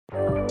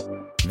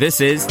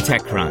This is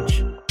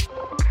TechCrunch.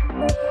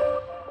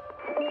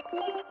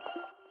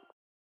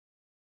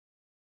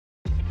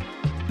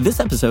 This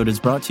episode is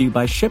brought to you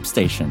by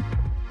ShipStation.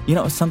 You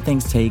know, some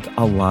things take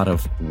a lot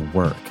of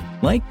work,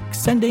 like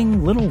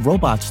sending little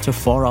robots to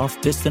far-off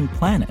distant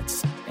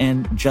planets.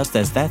 And just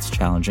as that's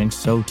challenging,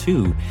 so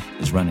too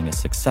is running a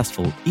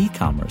successful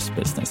e-commerce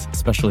business,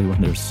 especially when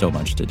there's so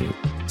much to do.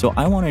 So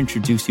I want to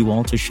introduce you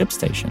all to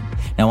ShipStation.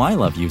 Now, I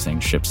love using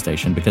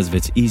ShipStation because of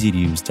its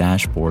easy-to-use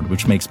dashboard,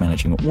 which makes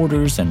managing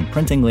orders and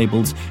printing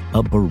labels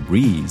a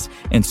breeze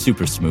and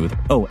super smooth.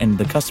 Oh, and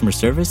the customer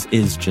service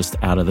is just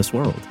out of this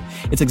world.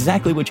 It's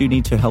exactly what you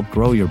need to help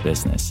grow your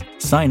business.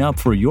 Sign up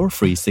for your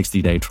free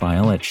 60-day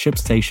trial at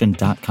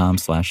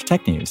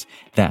shipstation.com/technews.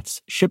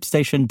 That's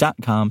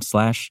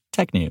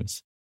shipstation.com/technews.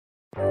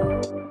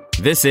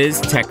 This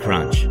is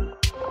TechCrunch.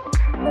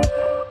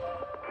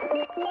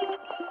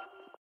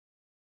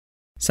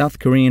 South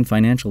Korean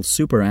financial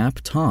super app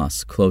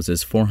Toss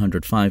closes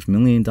 $405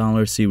 million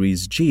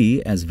Series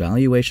G as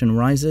valuation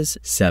rises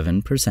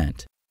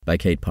 7%. By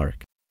Kate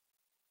Park.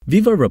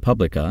 Viva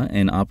Republica,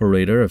 an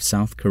operator of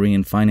South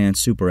Korean finance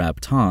super app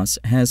Toss,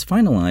 has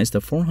finalized a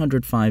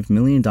 $405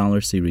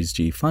 million Series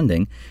G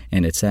funding,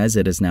 and it says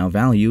it is now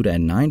valued at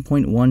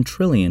 9.1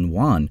 trillion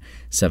won,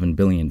 $7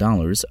 billion,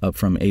 up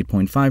from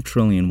 8.5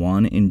 trillion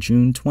won in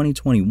June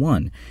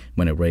 2021,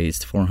 when it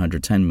raised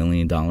 $410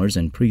 million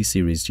in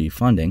pre-Series G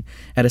funding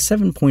at a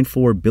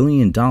 $7.4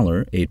 billion,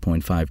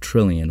 8.5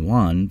 trillion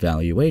won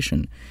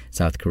valuation.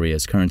 South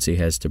Korea's currency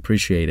has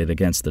depreciated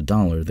against the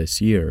dollar this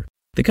year.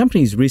 The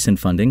company's recent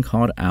funding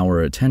caught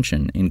our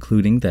attention,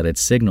 including that it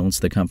signals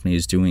the company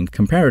is doing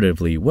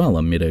comparatively well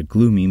amid a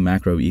gloomy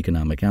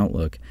macroeconomic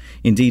outlook.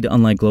 Indeed,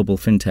 unlike global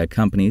fintech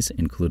companies,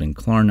 including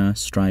Klarna,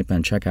 Stripe,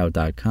 and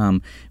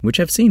Checkout.com, which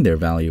have seen their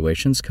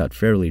valuations cut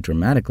fairly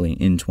dramatically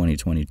in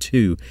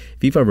 2022,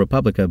 Viva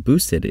Republica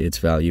boosted its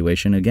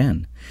valuation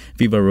again.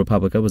 Viva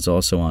Republica was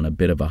also on a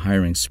bit of a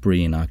hiring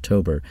spree in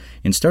October,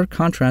 in stark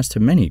contrast to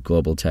many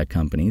global tech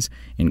companies,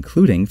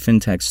 including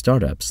fintech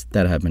startups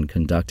that have been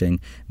conducting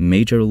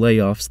major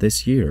layoffs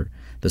this year.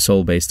 The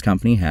Seoul-based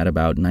company had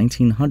about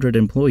 1,900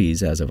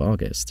 employees as of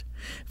August.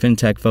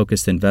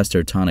 Fintech-focused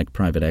investor Tonic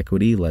Private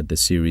Equity led the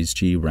Series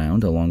G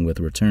round along with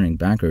returning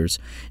backers,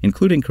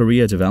 including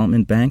Korea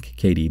Development Bank,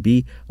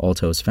 KDB,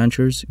 Altos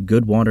Ventures,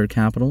 Goodwater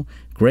Capital,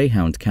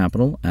 Greyhound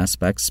Capital,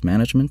 Aspects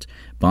Management,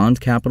 Bond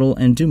Capital,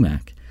 and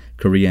Dumac.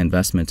 Korea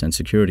Investment and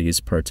Securities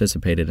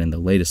participated in the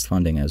latest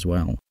funding as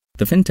well.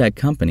 The fintech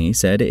company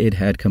said it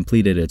had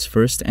completed its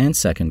first and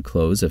second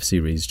close of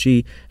Series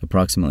G,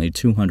 approximately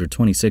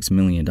 $226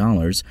 million,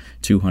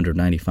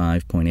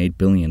 295.8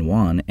 billion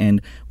won,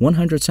 and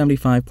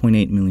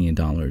 $175.8 million,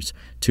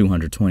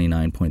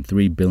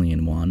 229.3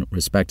 billion won,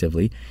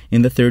 respectively,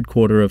 in the third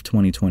quarter of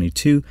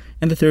 2022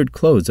 and the third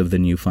close of the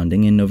new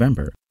funding in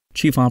November.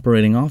 Chief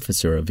Operating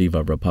Officer of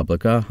Viva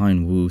Republica,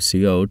 Han-woo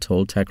Seo,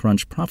 told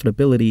TechCrunch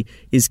profitability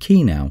is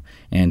key now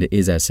and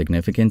is as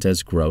significant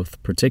as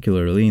growth,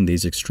 particularly in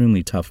these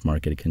extremely tough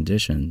market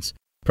conditions.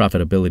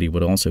 Profitability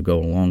would also go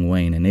a long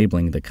way in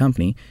enabling the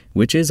company,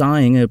 which is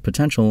eyeing a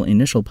potential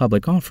initial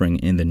public offering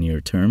in the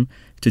near term,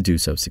 to do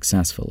so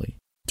successfully.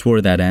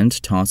 Toward that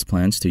end, Toss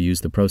plans to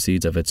use the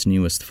proceeds of its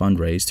newest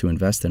fundraise to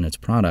invest in its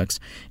products,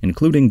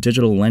 including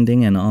digital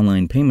lending and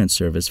online payment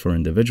service for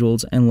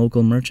individuals and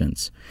local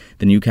merchants.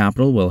 The new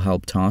capital will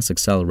help Toss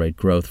accelerate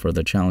growth for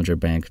the challenger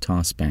bank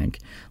Toss Bank,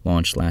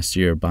 launched last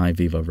year by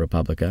Viva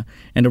Republica,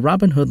 and a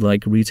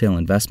Robinhood-like retail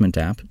investment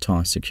app,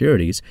 Toss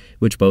Securities,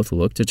 which both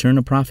look to turn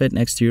a profit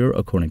next year,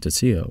 according to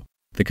CEO.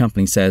 The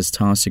company says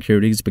Toss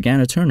Securities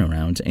began a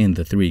turnaround in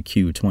the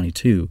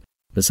 3Q22.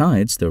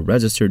 Besides, the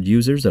registered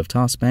users of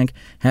Toss Bank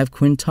have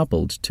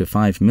quintupled to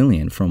 5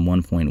 million from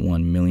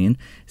 1.1 million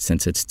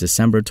since its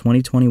December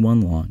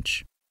 2021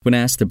 launch. When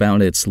asked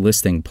about its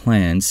listing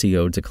plan,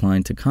 CEO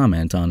declined to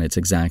comment on its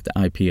exact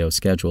IPO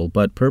schedule,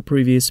 but per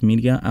previous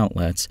media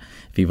outlets,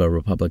 Viva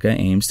Republica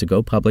aims to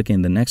go public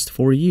in the next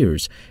 4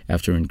 years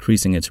after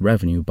increasing its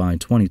revenue by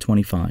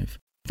 2025.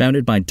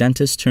 Founded by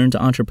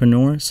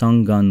dentist-turned-entrepreneur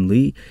Sung-gun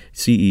Lee,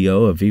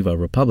 CEO of Viva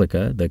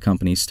Republica, the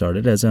company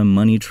started as a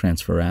money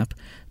transfer app,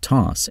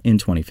 Toss, in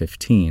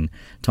 2015.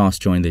 Toss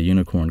joined the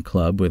Unicorn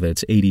Club with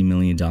its $80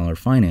 million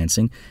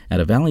financing at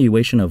a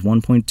valuation of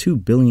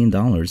 $1.2 billion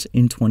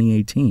in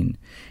 2018.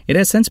 It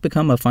has since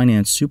become a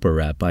finance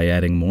super app by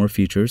adding more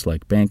features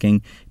like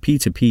banking,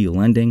 P2P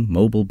lending,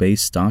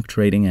 mobile-based stock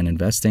trading and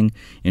investing,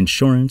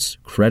 insurance,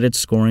 credit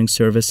scoring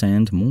service,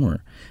 and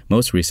more.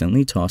 Most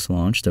recently, Toss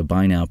launched a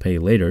Buy Now Pay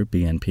Later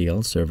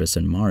 (BNPL) service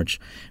in March,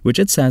 which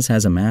it says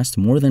has amassed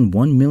more than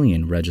 1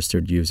 million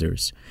registered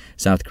users.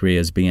 South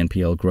Korea's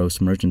BNPL gross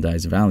merchandise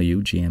merchandise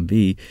value,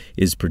 GMV,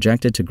 is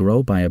projected to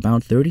grow by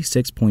about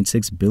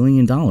 $36.6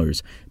 billion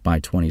by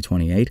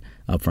 2028,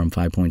 up from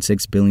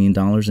 $5.6 billion in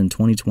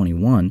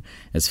 2021,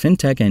 as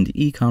fintech and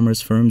e-commerce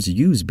firms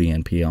use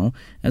BNPL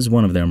as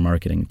one of their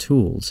marketing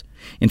tools.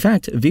 In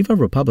fact, Viva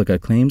Republica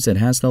claims it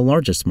has the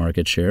largest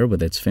market share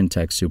with its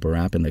fintech super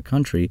app in the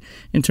country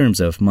in terms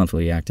of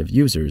monthly active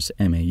users,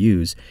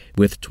 MAUs,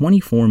 with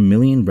 24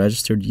 million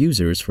registered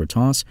users for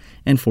TOS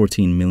and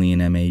 14 million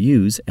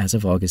MAUs as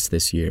of August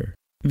this year.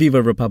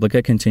 Viva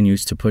Republica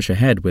continues to push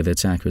ahead with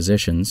its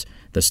acquisitions.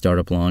 The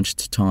startup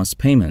launched TOS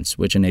Payments,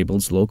 which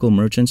enables local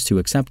merchants to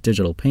accept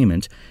digital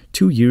payment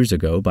 2 years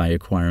ago by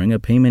acquiring a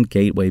payment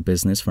gateway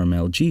business from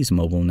LG's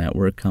mobile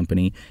network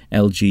company,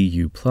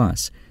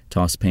 LGU+.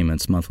 TOS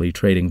Payments' monthly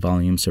trading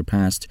volume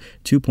surpassed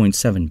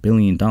 $2.7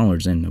 billion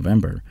in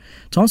November.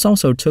 TOS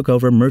also took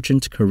over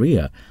Merchant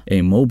Korea,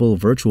 a mobile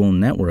virtual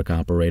network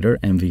operator,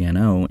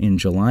 MVNO, in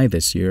July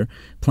this year,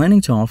 planning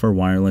to offer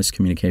wireless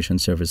communication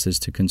services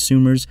to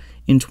consumers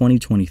in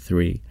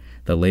 2023.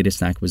 The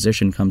latest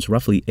acquisition comes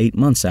roughly 8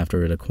 months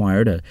after it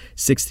acquired a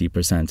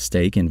 60%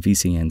 stake in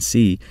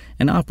VCNC,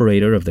 an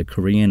operator of the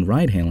Korean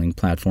ride-hailing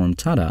platform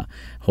Tada,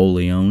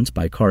 wholly owned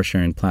by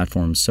car-sharing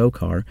platform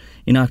SoCar,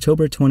 in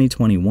October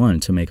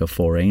 2021 to make a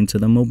foray into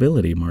the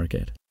mobility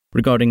market.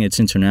 Regarding its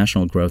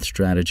international growth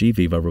strategy,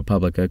 Viva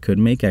Republica could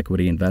make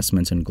equity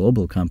investments in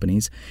global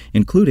companies,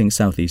 including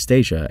Southeast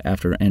Asia,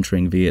 after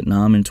entering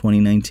Vietnam in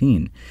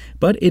 2019.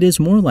 But it is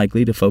more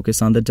likely to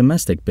focus on the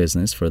domestic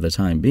business for the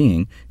time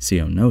being,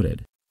 CEO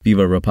noted.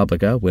 Viva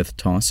Republica, with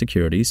TOS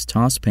Securities,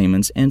 TOS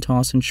Payments, and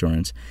TOS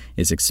Insurance,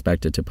 is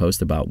expected to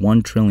post about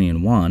 1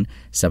 trillion won,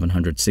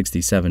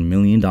 $767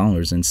 million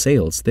in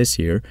sales this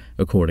year,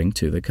 according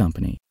to the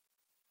company.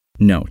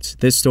 Note,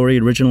 this story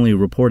originally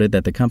reported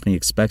that the company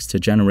expects to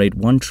generate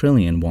 1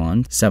 trillion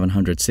won,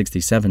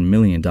 $767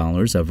 million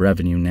of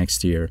revenue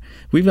next year.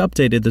 We've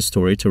updated the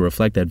story to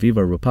reflect that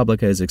Viva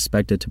Republica is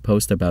expected to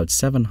post about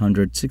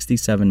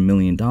 $767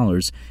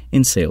 million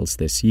in sales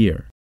this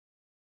year.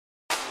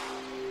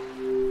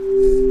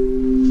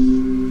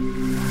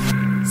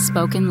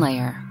 Spoken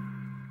Layer.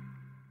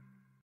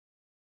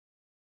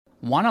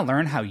 Want to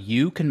learn how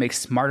you can make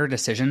smarter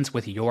decisions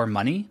with your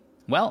money?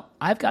 Well,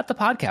 I've got the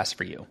podcast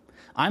for you.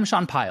 I'm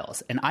Sean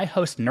Piles, and I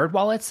host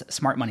NerdWallet's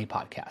Smart Money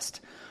Podcast.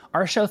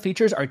 Our show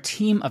features our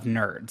team of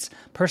nerds,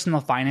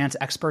 personal finance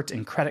experts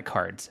in credit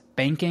cards,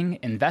 banking,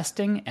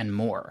 investing, and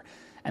more.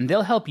 And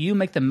they'll help you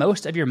make the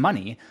most of your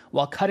money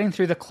while cutting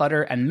through the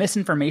clutter and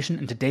misinformation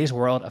in today's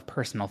world of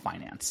personal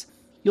finance.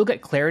 You'll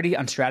get clarity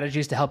on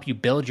strategies to help you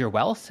build your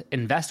wealth,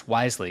 invest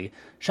wisely,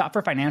 shop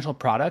for financial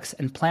products,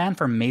 and plan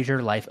for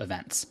major life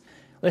events.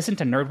 Listen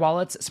to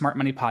NerdWallet's Smart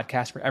Money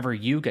Podcast wherever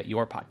you get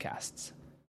your podcasts.